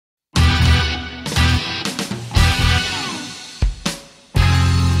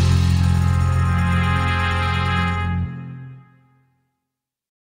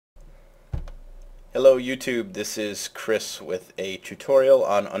Hello YouTube, this is Chris with a tutorial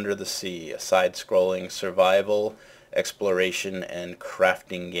on Under the Sea, a side-scrolling survival, exploration, and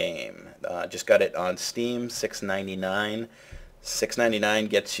crafting game. Just got it on Steam, $6.99. $6.99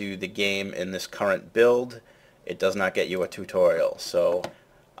 gets you the game in this current build. It does not get you a tutorial. So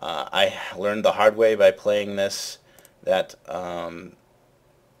I learned the hard way by playing this that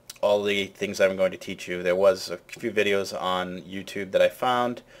all the things I'm going to teach you. There was a few videos on YouTube that I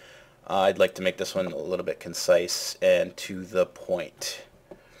found. I'd like to make this one a little bit concise and to the point.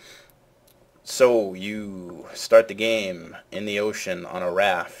 So you start the game in the ocean on a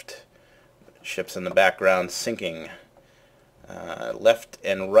raft. Ships in the background sinking. Left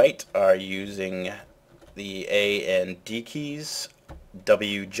and right are using the A and D keys.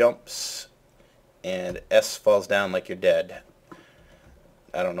 W jumps. And S falls down like you're dead.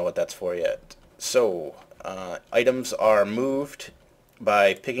 I don't know what that's for yet. So items are moved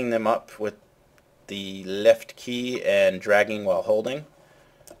by picking them up with the left key and dragging while holding.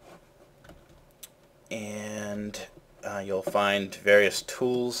 And you'll find various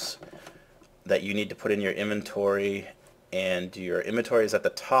tools that you need to put in your inventory, and your inventory is at the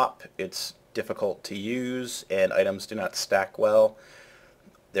top. It's difficult to use and items do not stack well.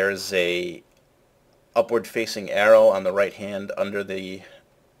 There's a upward facing arrow on the right hand under the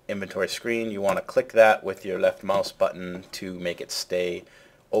inventory screen. You want to click that with your left mouse button to make it stay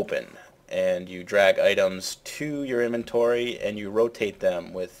open, and you drag items to your inventory and you rotate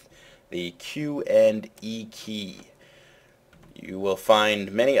them with the Q and E key. You will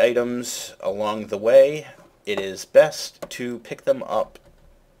find many items along the way. It is best to pick them up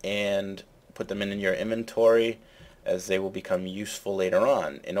and put them in your inventory, as they will become useful later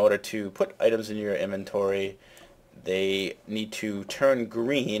on. In order to put items in your inventory, they need to turn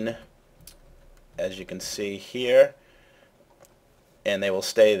green, as you can see here, and they will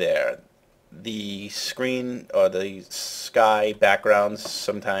stay there. The screen or the sky backgrounds,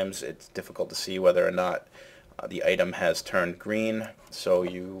 sometimes it's difficult to see whether or not the item has turned green, so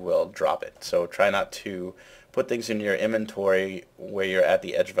you will drop it. So try not to put things in your inventory where you're at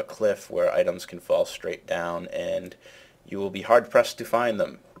the edge of a cliff where items can fall straight down and you will be hard pressed to find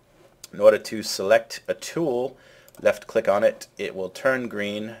them. In order to select a tool, left click on it, it will turn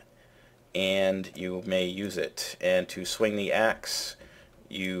green and you may use it. And to swing the axe,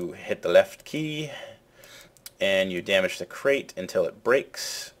 you hit the left key and you damage the crate until it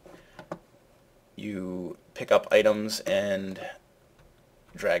breaks. You pick up items and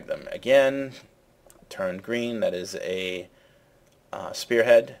drag them again, turn green. That is a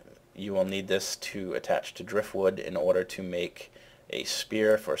spearhead. You will need this to attach to driftwood in order to make a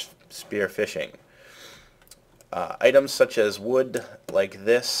spear for spear fishing. Items such as wood like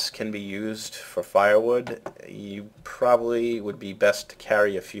this can be used for firewood. You probably would be best to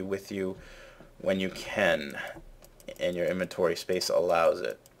carry a few with you when you can and your inventory space allows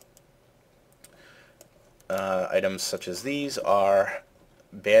it. Items such as these are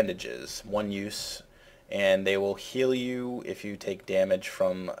bandages, one use, and they will heal you if you take damage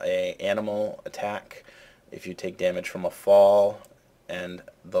from an animal attack, if you take damage from a fall, and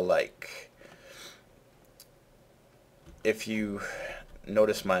the like. If you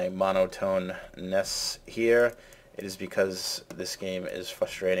notice my monotoneness here, it is because this game is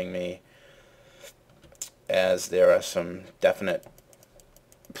frustrating me, as there are some definite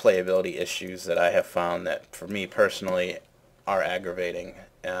playability issues that I have found that for me personally are aggravating.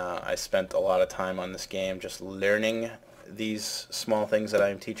 I spent a lot of time on this game just learning these small things that I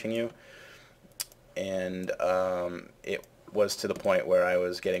am teaching you, and it was to the point where I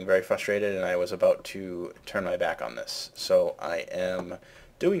was getting very frustrated and I was about to turn my back on this. So I am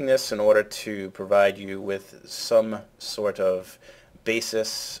doing this in order to provide you with some sort of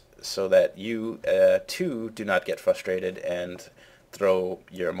basis so that you too do not get frustrated and throw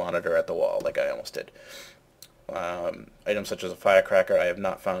your monitor at the wall like I almost did. Items such as a firecracker I have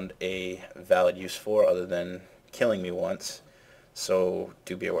not found a valid use for other than killing me once, so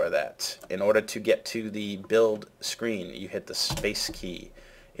do be aware of that. In order to get to the build screen, you hit the space key.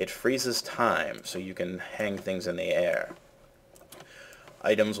 It freezes time so you can hang things in the air.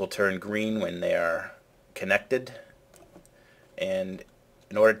 Items will turn green when they are connected, and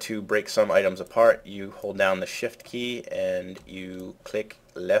in order to break some items apart, you hold down the shift key and you click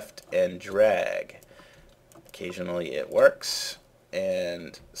left and drag. Occasionally it works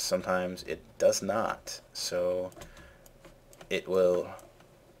and sometimes it does not, so it will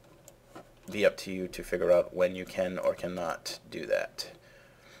be up to you to figure out when you can or cannot do that.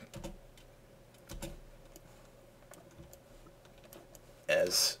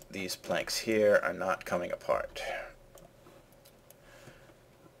 As these planks here are not coming apart.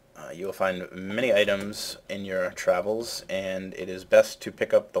 You will find many items in your travels, and it is best to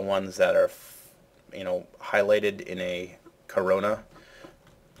pick up the ones that are, highlighted in a corona,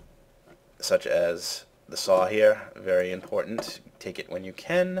 such as the saw here. Very important. Take it when you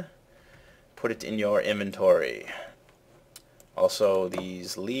can. Put it in your inventory. Also,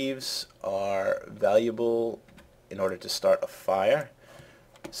 these leaves are valuable in order to start a fire,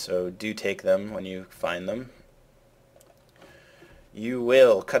 so do take them when you find them. You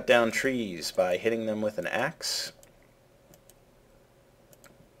will cut down trees by hitting them with an axe.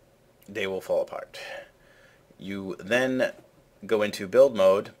 They will fall apart. You then go into build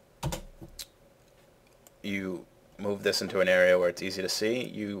mode. You move this into an area where it's easy to see.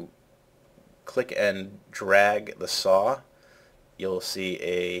 You click and drag the saw. You'll see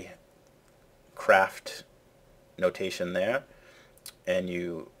a craft notation there, and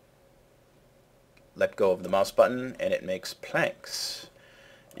you let go of the mouse button and it makes planks.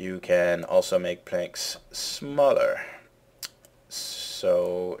 You can also make planks smaller,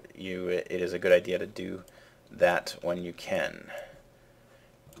 so it is a good idea to do that when you can.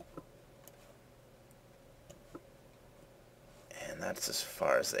 And that's as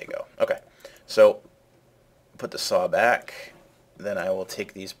far as they go. Okay, so put the saw back. Then I will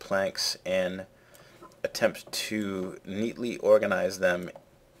take these planks and attempt to neatly organize them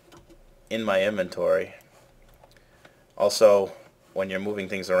in my inventory. Also, when you're moving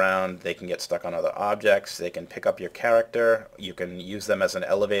things around, they can get stuck on other objects. They can pick up your character. You can use them as an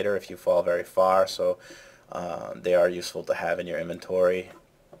elevator if you fall very far, so they are useful to have in your inventory,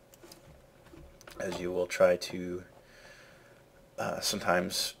 as you will try to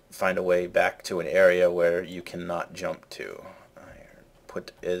sometimes find a way back to an area where you cannot jump to.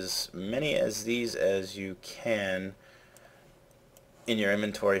 Put as many as these as you can in your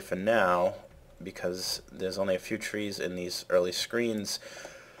inventory for now, because there's only a few trees in these early screens.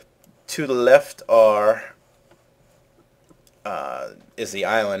 To the left is the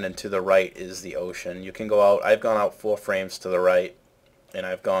island, and to the right is the ocean. You can go out. I've gone out 4 frames to the right, and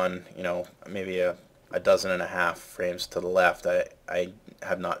I've gone, maybe a dozen and a half frames to the left. I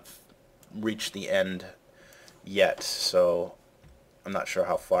have not reached the end yet, so I'm not sure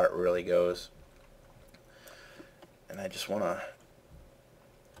how far it really goes. And I just want to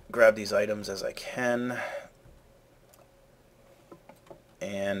grab these items as I can,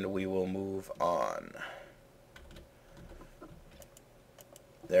 and we will move on.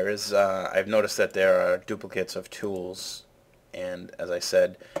 There is, I've noticed that there are duplicates of tools, and as I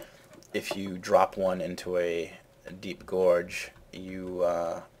said, if you drop one into a deep gorge, you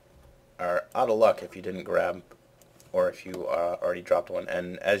are out of luck if you didn't grab, or if you already dropped one.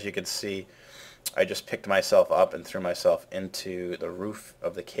 And as you can see, I just picked myself up and threw myself into the roof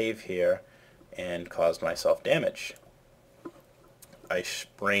of the cave here and caused myself damage. I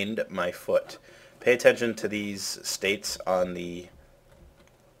sprained my foot. Pay attention to these states on the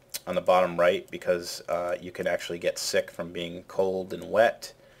bottom right, because you can actually get sick from being cold and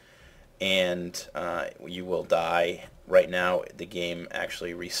wet, and you will die. Right now the game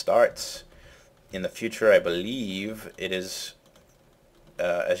actually restarts. In the future, I believe it is,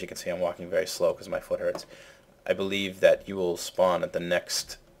 as you can see, I'm walking very slow because my foot hurts. I believe that you will spawn at the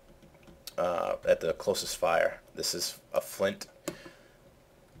next, at the closest fire. This is a flint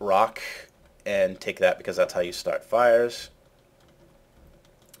rock, and take that because that's how you start fires.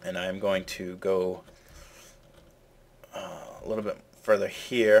 And I'm going to go a little bit further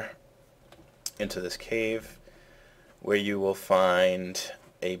here into this cave, where you will find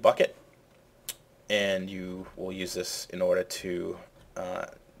a bucket, and you will use this in order to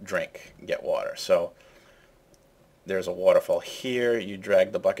get water. So there's a waterfall here. You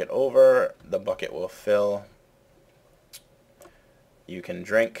drag the bucket over, the bucket will fill. You can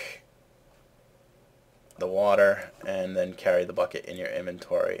drink the water and then carry the bucket in your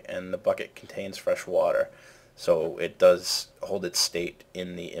inventory, and the bucket contains fresh water, so it does hold its state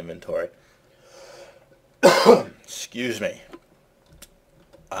in the inventory. Excuse me.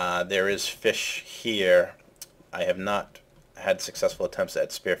 There is fish here. I have not had successful attempts at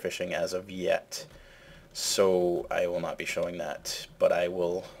spearfishing as of yet, so I will not be showing that, but I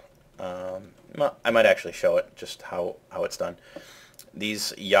will, I might actually show it, just how it's done.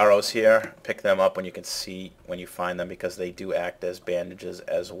 These yarrows here, pick them up when you can see, when you find them, because they do act as bandages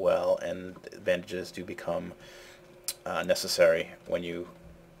as well, and bandages do become necessary when you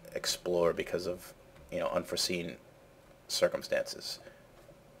explore because of unforeseen circumstances.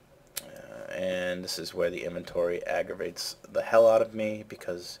 And this is where the inventory aggravates the hell out of me,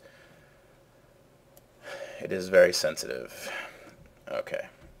 because it is very sensitive. Okay.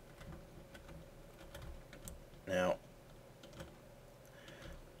 Now,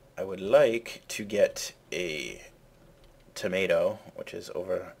 I would like to get a tomato, which is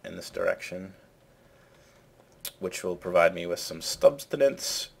over in this direction, which will provide me with some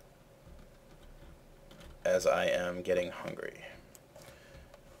substance as I am getting hungry.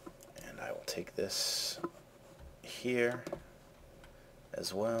 And I will take this here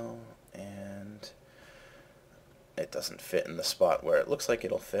as well, and it doesn't fit in the spot where it looks like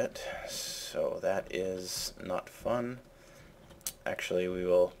it'll fit, so that is not fun. Actually, we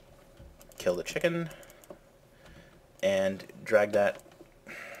will kill the chicken and drag that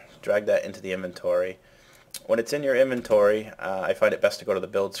into the inventory. When it's in your inventory, I find it best to go to the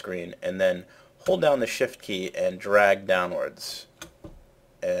build screen and then hold down the shift key and drag downwards.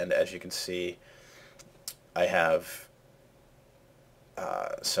 And as you can see, I have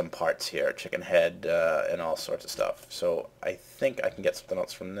some parts here, chicken head and all sorts of stuff. So I think I can get something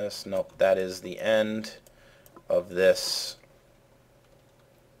else from this. Nope, that is the end of this,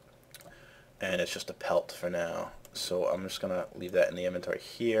 and it's just a pelt for now. So I'm just gonna leave that in the inventory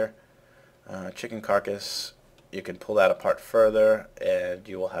here. Chicken carcass, you can pull that apart further and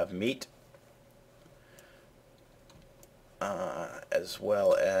you will have meat, as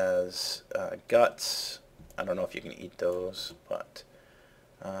well as guts. I don't know if you can eat those, but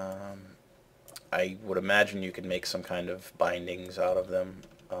I would imagine you could make some kind of bindings out of them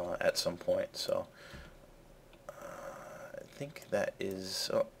at some point. So I think that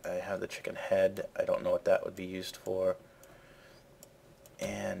is, oh, I have the chicken head. I don't know what that would be used for.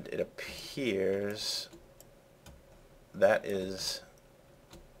 And it appears that is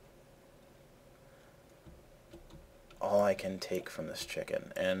all I can take from this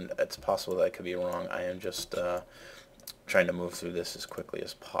chicken. And it's possible that I could be wrong. I am just trying to move through this as quickly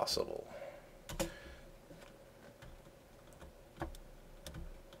as possible.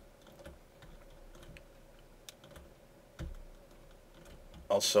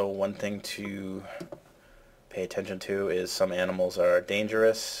 Also, one thing to pay attention to is some animals are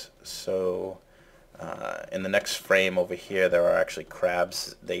dangerous. So in the next frame over here, there are actually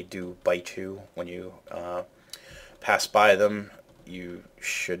crabs. They do bite you when you pass by them. You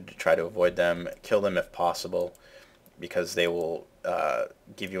should try to avoid them, kill them if possible, because they will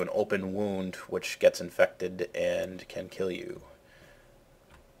give you an open wound which gets infected and can kill you.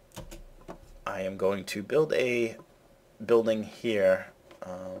 I am going to build a building here,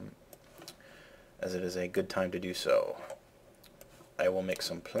 as it is a good time to do so. I will make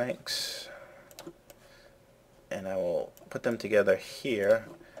some planks, and I will put them together here,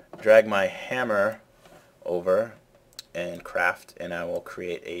 drag my hammer over and craft, and I will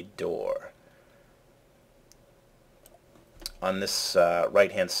create a door. On this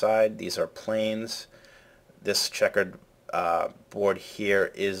right hand side, these are planes. This checkered board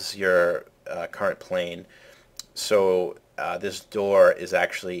here is your current plane, so this door is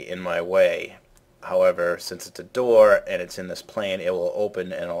actually in my way. However, since it's a door and it's in this plane, it will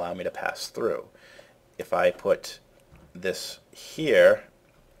open and allow me to pass through. If I put this here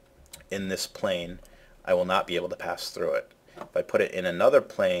in this plane, I will not be able to pass through it. If I put it in another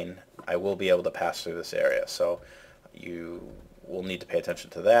plane, I will be able to pass through this area. So you will need to pay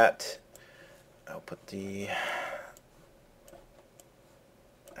attention to that. I'll put I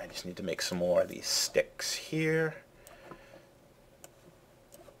just need to make some more of these sticks here.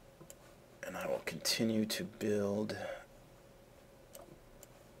 And I will continue to build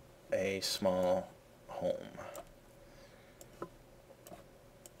a small home.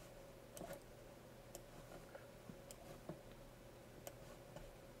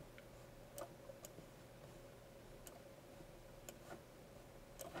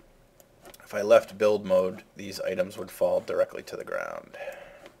 If I left build mode, these items would fall directly to the ground.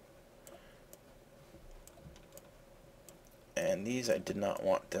 And these, I did not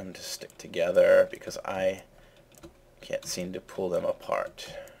want them to stick together because I can't seem to pull them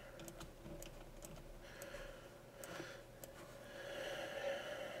apart.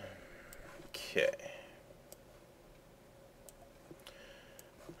 Okay.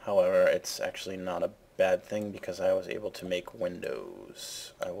 However, it's actually not a bad thing because I was able to make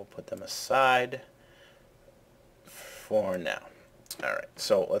windows. I will put them aside for now. Alright,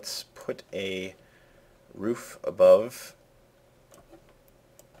 so let's put a roof above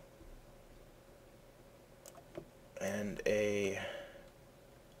and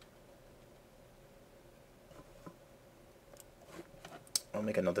I'll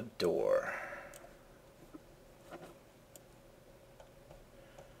make another door.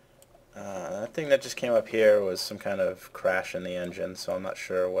 That thing that just came up here was some kind of crash in the engine, so I'm not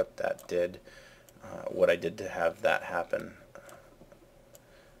sure what that did, what I did to have that happen.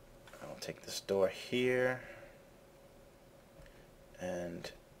 I'll take this door here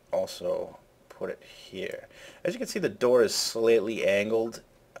and also put it here. As you can see, the door is slightly angled,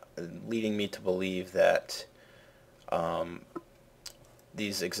 leading me to believe that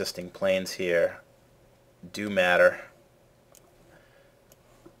these existing planes here do matter.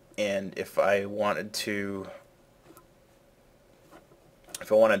 And if I wanted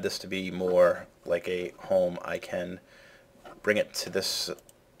this to be more like a home, I can bring it to this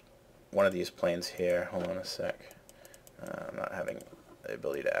one of these planes here. Hold on a sec. I'm not having the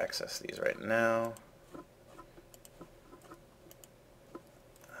ability to access these right now.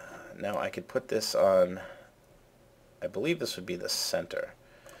 Now I could put this on, I believe this would be the center,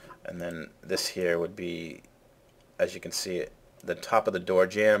 and then this here would be, as you can see, the top of the door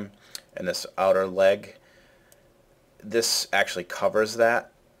jamb, and this outer leg, this actually covers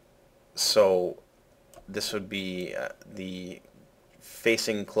that. So this would be the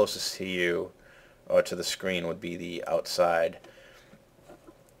facing closest to you or to the screen would be the outside,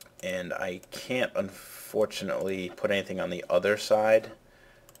 and I can't unfortunately put anything on the other side.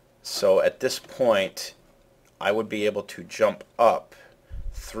 So at this point I would be able to jump up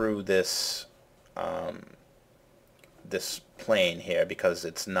through this this plane here because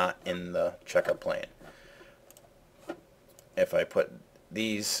it's not in the checker plane. If I put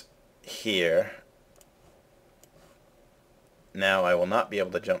these here, now I will not be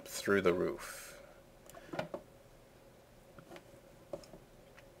able to jump through the roof.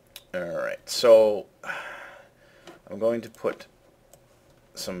 Alright, so I'm going to put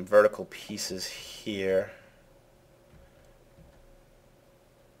some vertical pieces here.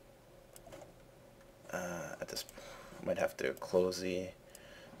 At this, I might have to close the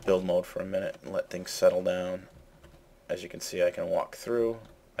build mode for a minute and let things settle down. As you can see, I can walk through.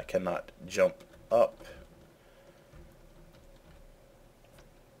 I cannot jump up.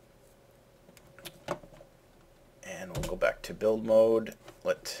 And we'll go back to build mode.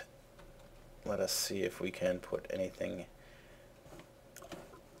 Let us see if we can put anything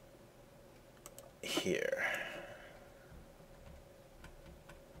here.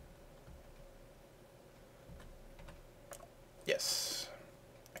 Yes,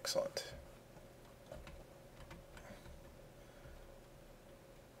 excellent.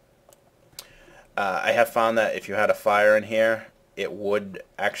 I have found that if you had a fire in here, it would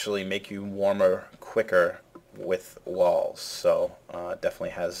actually make you warmer quicker with walls, so it definitely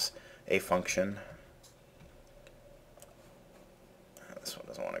has a function. This one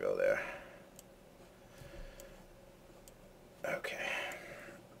doesn't want to go there. Okay.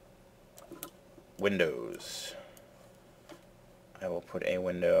 Windows. I will put a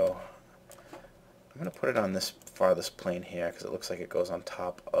window. I'm going to put it on this farthest plane here because it looks like it goes on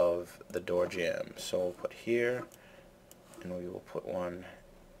top of the door jamb. So we'll put here, and we will put one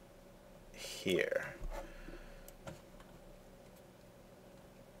here.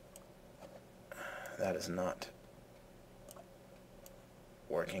 That is not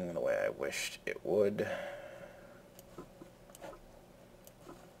working the way I wished it would.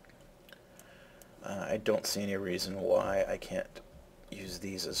 I don't see any reason why I can't use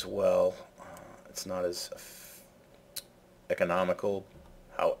these as well. It's not as economical,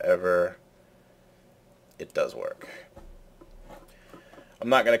 however, it does work. I'm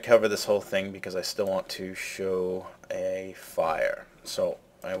not going to cover this whole thing because I still want to show a fire. So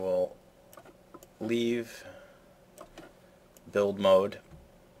I will leave build mode,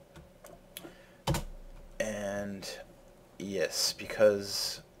 and yes,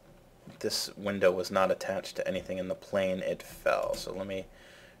 because this window was not attached to anything in the plane, it fell. So let me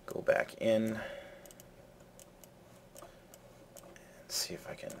go back in and see if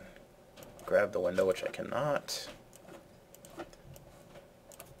I can grab the window, which I cannot.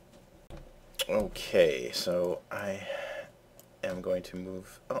 Okay, so I am going to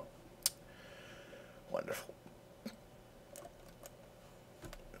move. Oh, wonderful.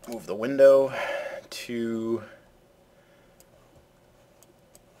 Move the window to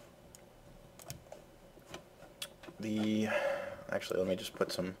the, actually let me just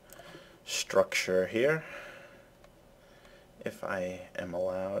put some structure here if I am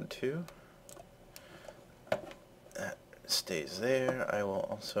allowed to. That stays there. I will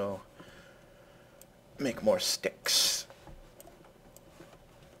also make more sticks.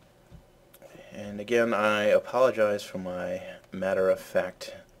 And again, I apologize for my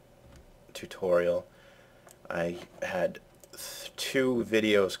matter-of-fact tutorial. I had two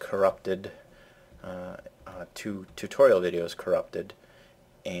videos corrupted, two tutorial videos corrupted,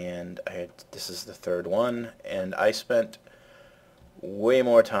 and this is the third one, and I spent way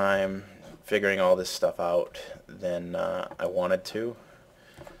more time figuring all this stuff out than I wanted to.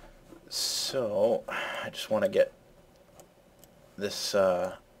 So I just want to get this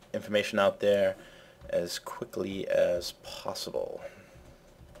information out there as quickly as possible.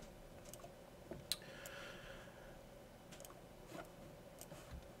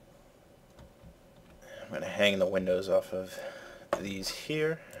 I'm going to hang the windows off of these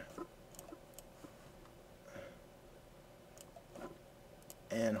here.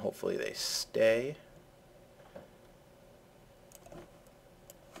 And hopefully they stay.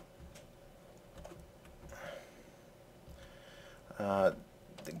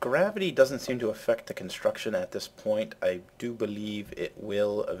 The gravity doesn't seem to affect the construction at this point. I do believe it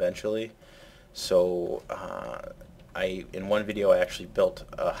will eventually. So in one video I actually built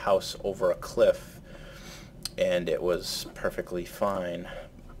a house over a cliff, and it was perfectly fine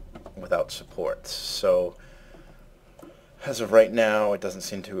without supports. So as of right now, it doesn't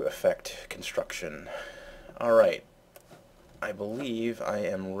seem to affect construction. Alright, I believe I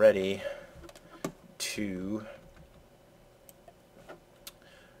am ready to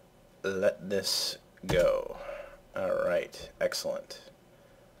let this go. Alright, excellent.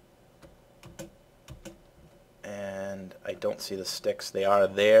 And I don't see the sticks. They are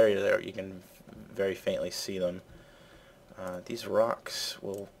there. You can very faintly see them. These rocks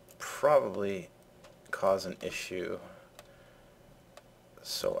will probably cause an issue,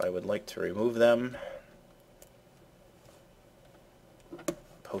 so I would like to remove them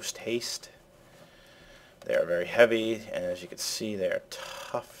post haste. They are very heavy, and as you can see, they are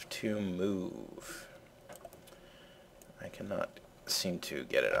tough to move. I cannot seem to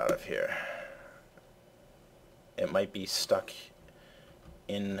get it out of here. It might be stuck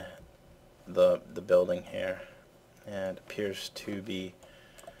in the building here, and appears to be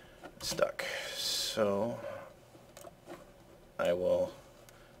stuck. So I will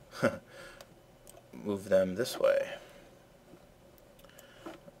move them this way.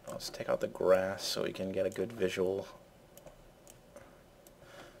 Let's take out the grass so we can get a good visual.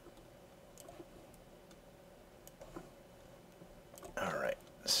 Alright,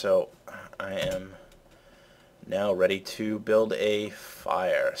 so I am now ready to build a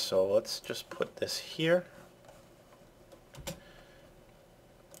fire. So let's just put this here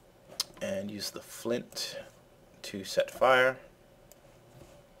and use the flint to set fire.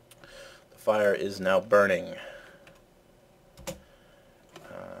 The fire is now burning.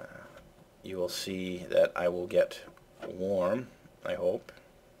 You will see that I will get warm, I hope.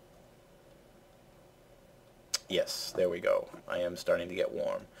 Yes, there we go. I am starting to get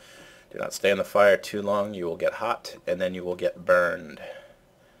warm. Do not stay on the fire too long. You will get hot, and then you will get burned.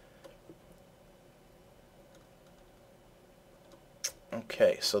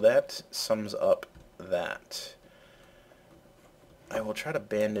 Okay, so that sums up that. I will try to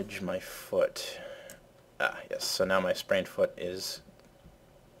bandage my foot. Ah, yes, so now my sprained foot is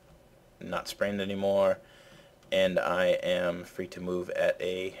not sprained anymore, and I am free to move at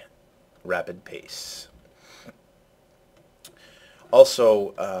a rapid pace.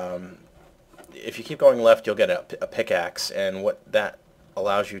 Also, if you keep going left, you'll get a pickaxe, and what that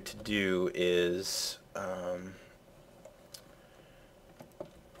allows you to do is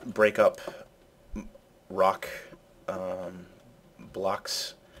break up rock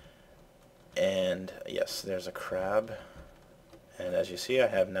blocks. And yes, there's a crab. And as you see, I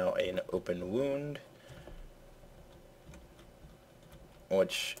have now an open wound,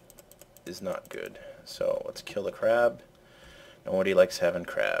 which is not good. So let's kill the crab. Nobody likes having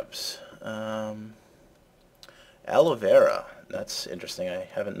crabs. Aloe vera. That's interesting. I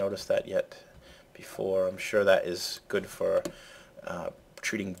haven't noticed that yet before. I'm sure that is good for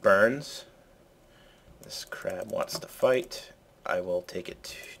treating burns. This crab wants to fight. I will take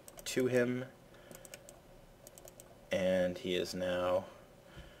it to him. And he is now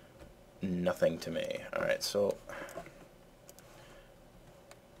nothing to me. Alright, so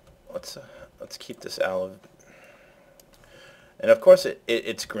let's keep this aloe. And of course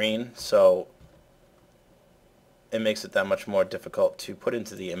it's green, so it makes it that much more difficult to put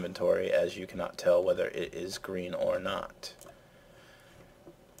into the inventory, as you cannot tell whether it is green or not.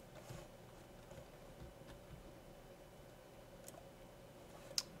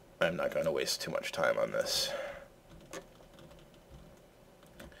 I'm not going to waste too much time on this.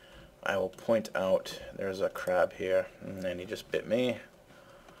 I will point out there's a crab here, and he just bit me.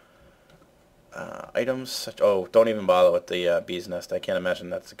 Items such, oh, don't even bother with the bee's nest. I can't imagine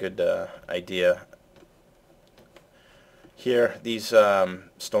that's a good idea. Here, these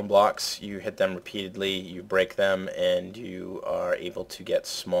stone blocks, you hit them repeatedly, you break them, and you are able to get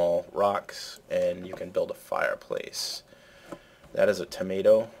small rocks, and you can build a fireplace. That is a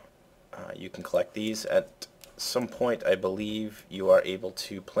tomato. You can collect these. At some point, I believe, you are able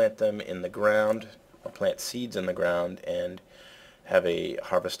to plant them in the ground, or plant seeds in the ground, and have a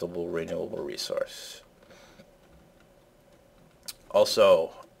harvestable renewable resource.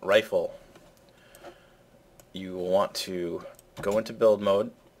 Also, rifle. You will want to go into build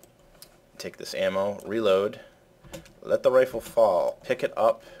mode, take this ammo, reload, let the rifle fall, pick it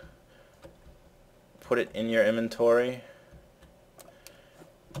up, put it in your inventory,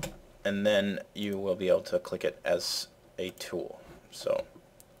 and then you will be able to click it as a tool. So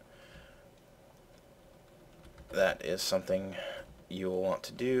that is something you will want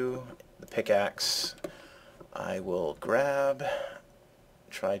to do. The pickaxe I will grab,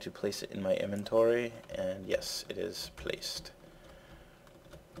 try to place it in my inventory, and yes, it is placed.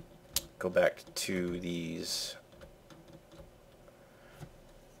 Go back to these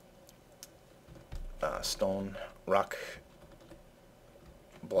stone rock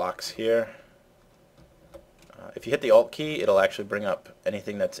blocks here. If you hit the Alt key, it'll actually bring up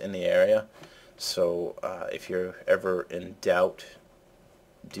anything that's in the area. So if you're ever in doubt,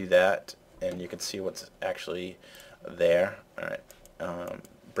 do that, and you can see what's actually there. Alright,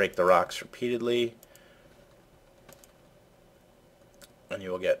 break the rocks repeatedly, and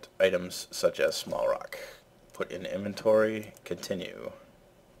you will get items such as small rock. Put in inventory, continue.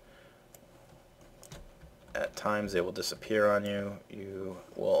 At times they will disappear on you. You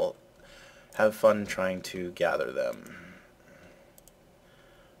will have fun trying to gather them.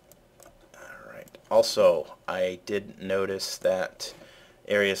 Alright. Also, I did notice that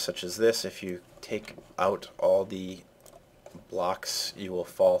areas such as this, if you take out all the blocks, you will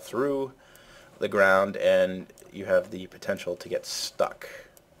fall through the ground and you have the potential to get stuck.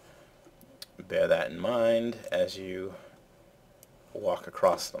 Bear that in mind as you walk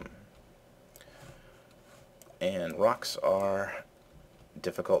across them. And rocks are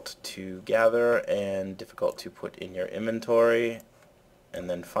difficult to gather and difficult to put in your inventory and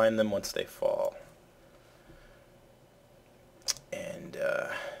then find them once they fall. And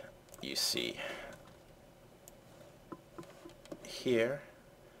you see here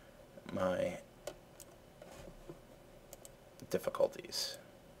my difficulties.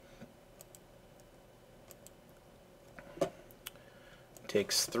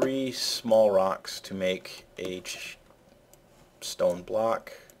 Takes 3 small rocks to make a stone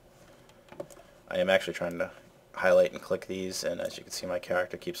block. I am actually trying to highlight and click these, and as you can see my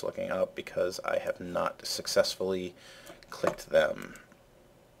character keeps looking up because I have not successfully clicked them.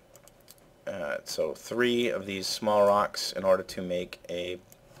 So 3 of these small rocks in order to make a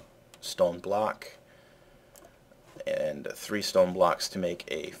stone block, and 3 stone blocks to make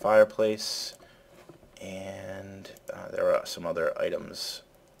a fireplace, and there are some other items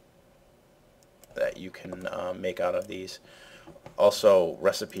that you can make out of these. Also,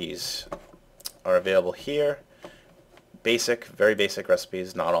 recipes are available here. Basic, very basic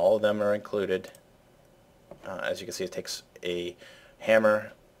recipes. Not all of them are included. As you can see, it takes a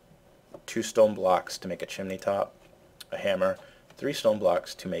hammer, 2 stone blocks to make a chimney top, a hammer, 3 stone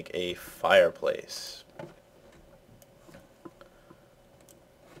blocks to make a fireplace.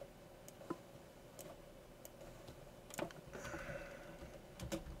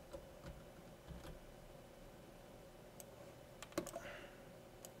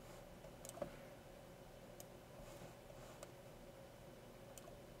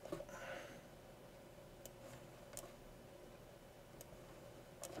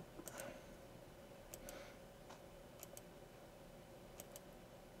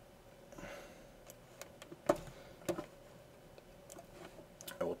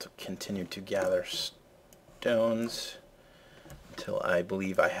 I will continue to gather stones until I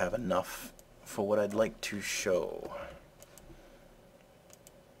believe I have enough for what I'd like to show.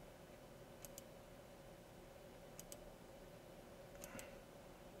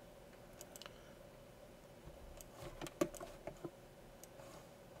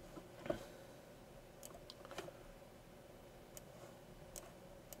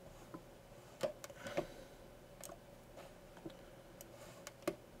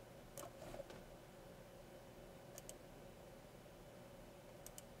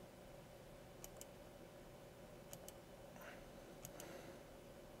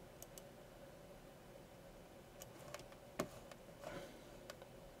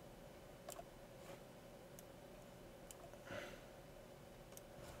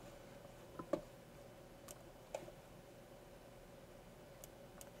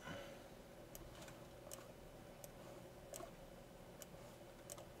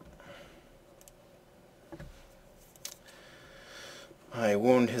 My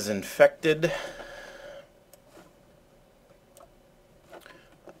wound is infected.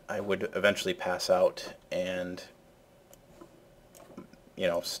 I would eventually pass out and, you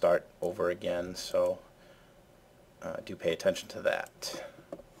know, start over again, so do pay attention to that.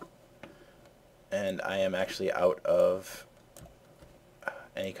 And I am actually out of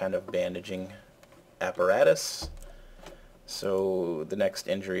any kind of bandaging apparatus, so the next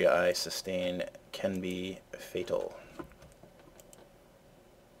injury I sustain can be fatal.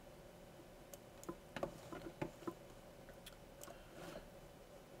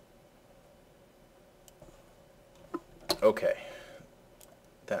 Okay,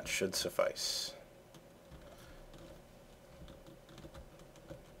 that should suffice.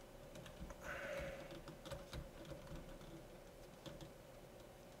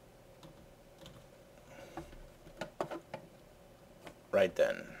 Right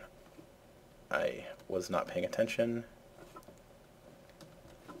then, I was not paying attention.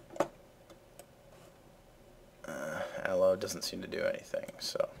 Aloe doesn't seem to do anything,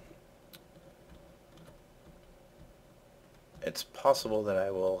 so it's possible that I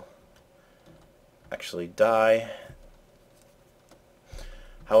will actually die.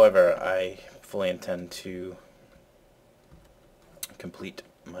 However, I fully intend to complete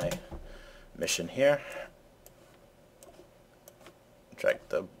my mission here. Drag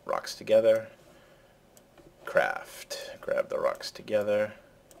the rocks together, craft, grab the rocks together,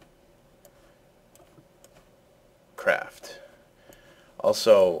 craft.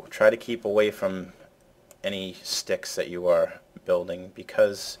 Also, try to keep away from any sticks that you are building,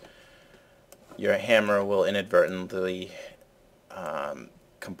 because your hammer will inadvertently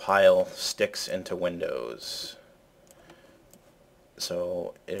compile sticks into windows.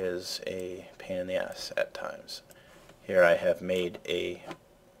 So it is a pain in the ass at times. Here I have made a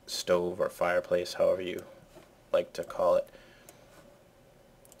stove or fireplace, however you like to call it.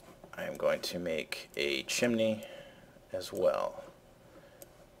 I am going to make a chimney as well.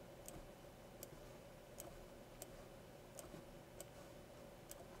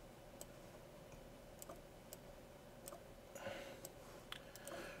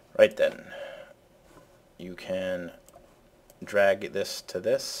 Right then, you can drag this to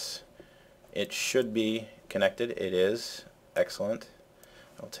this. It should be connected. It is. Excellent.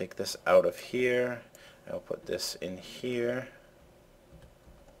 I'll take this out of here. I'll put this in here.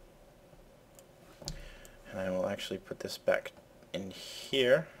 And I will actually put this back in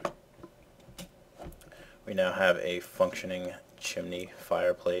here. We now have a functioning chimney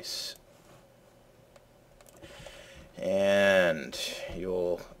fireplace. And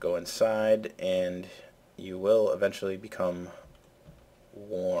you'll go inside and you will eventually become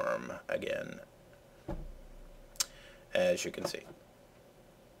warm again, as you can see.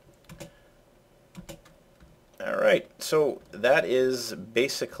 Alright, so that is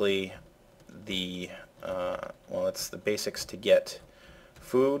basically the well, it's the basics to get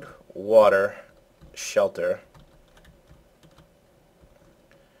food, water, shelter,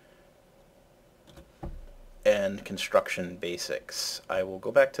 and construction basics. I will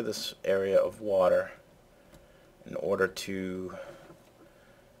go back to this area of water in order to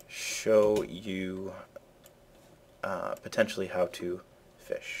show you potentially how to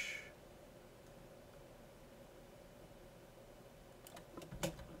fish.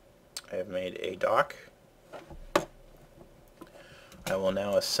 I have made a dock. I will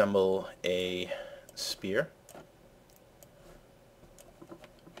now assemble a spear,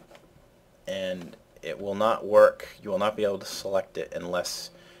 and it will not work. You will not be able to select it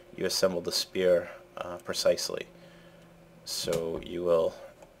unless you assemble the spear precisely. So you will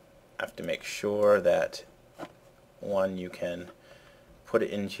have to make sure that, one, you can put it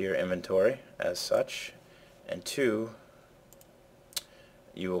into your inventory as such, and two,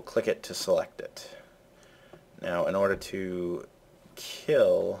 you will click it to select it. Now, in order to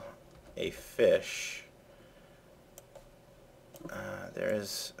kill a fish, there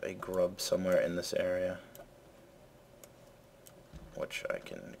is a grub somewhere in this area, which I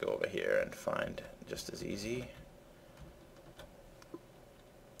can go over here and find just as easy.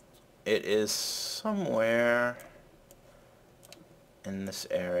 It is somewhere in this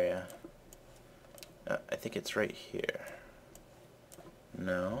area. I think it's right here.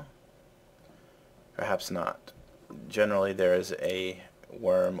 No? Perhaps not. Generally there is a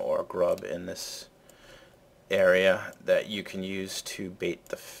worm or grub in this area that you can use to bait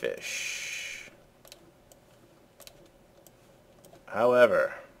the fish.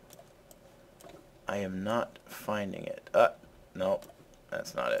 However, I am not finding it. Nope,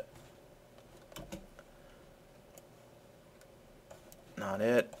 that's not it. Not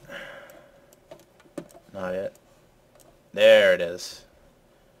it. Not it. There it is.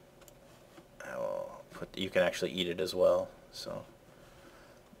 I will put, you can actually eat it as well, so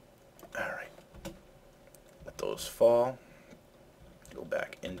alright. Let those fall. Go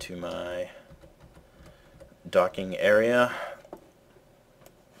back into my docking area.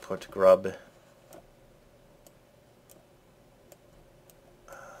 Put grub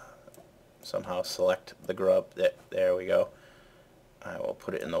somehow select the grub. There we go. I will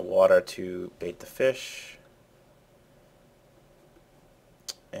put it in the water to bait the fish.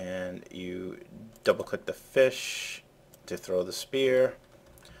 And you double click the fish to throw the spear.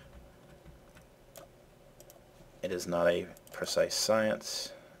 It is not a precise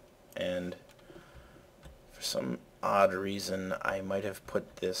science, and for some odd reason I might have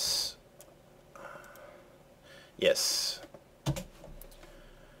put this, yes,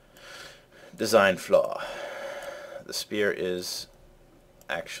 design flaw. The spear is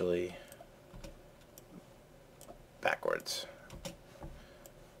actually backwards.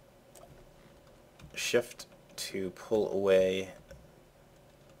 Shift to pull away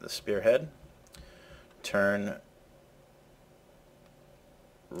the spearhead, turn,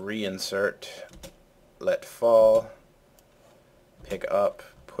 reinsert, let fall, pick up,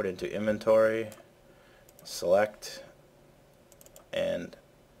 put into inventory, select, and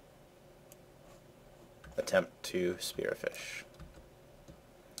attempt to spear a fish.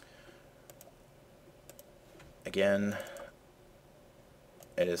 Again,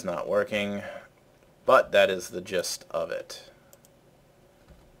 it is not working, but that is the gist of it.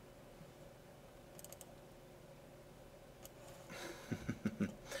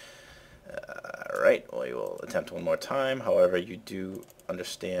 Alright, we will attempt one more time. However, you do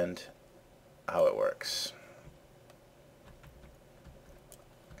understand how it works.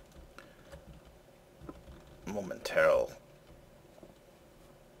 Momentarily.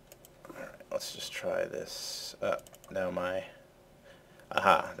 Alright, let's just try this. Now my...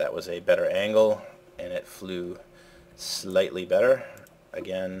 Aha, that was a better angle, and it flew slightly better.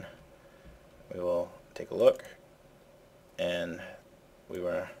 Again, we will take a look, and we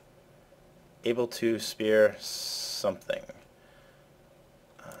were able to spear something.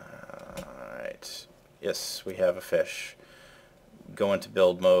 Alright, yes, we have a fish. Go into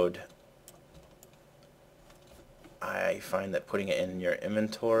build mode. I find that putting it in your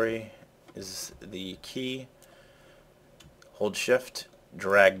inventory is the key. Hold shift,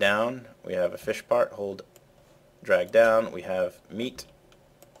 drag down, we have a fish part. Hold, drag down, we have meat.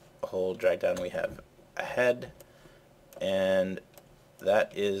 Hold, drag down, we have a head. And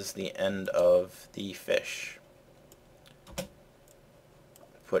that is the end of the fish.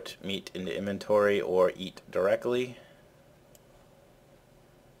 Put meat into inventory or eat directly.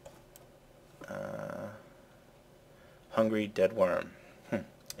 Hungry dead worm.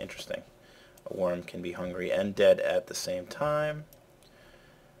 Interesting. A worm can be hungry and dead at the same time.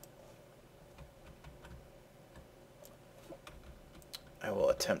 I will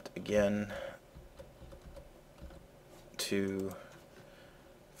attempt again to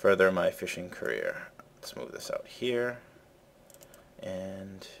further my fishing career. Let's move this out here.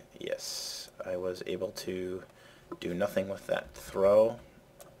 And yes, I was able to do nothing with that throw.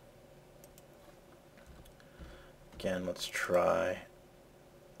 Again, let's try.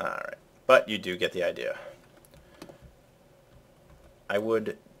 Alright, but you do get the idea. I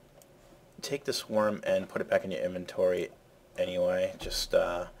would take this worm and put it back in your inventory anyway, just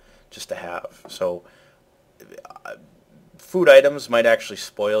to have. So food items might actually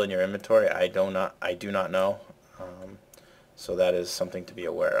spoil in your inventory. I do not know. So that is something to be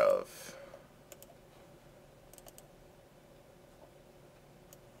aware of.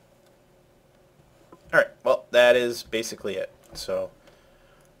 Alright, well, that is basically it. So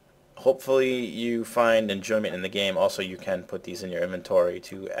hopefully you find enjoyment in the game. Also, you can put these in your inventory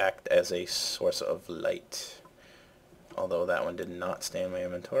to act as a source of light. Although that one did not stay in my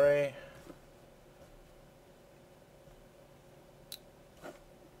inventory.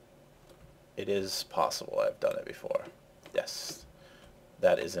 It is possible. I've done it before. Yes,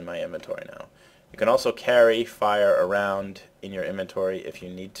 that is in my inventory now. You can also carry fire around in your inventory if you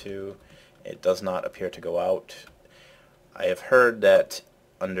need to. It does not appear to go out. I have heard that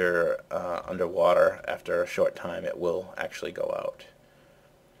underwater, after a short time, it will actually go out.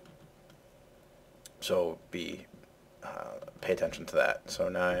 So pay attention to that. So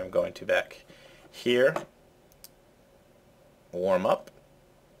now I'm going to back here, warm up.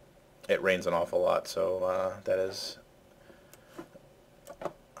 It rains an awful lot, so that is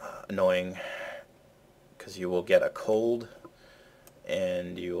annoying, because you will get a cold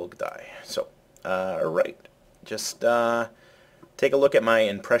and you will die. So, right, just take a look at my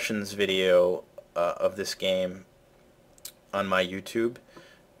impressions video of this game on my YouTube,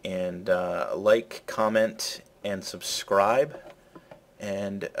 and like, comment, and subscribe.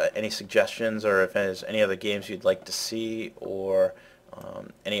 And any suggestions, or if there's any other games you'd like to see, or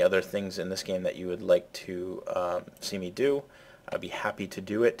any other things in this game that you would like to see me do, I'd be happy to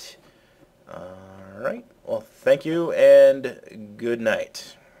do it. Alright, well, thank you and good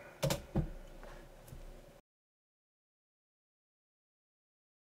night.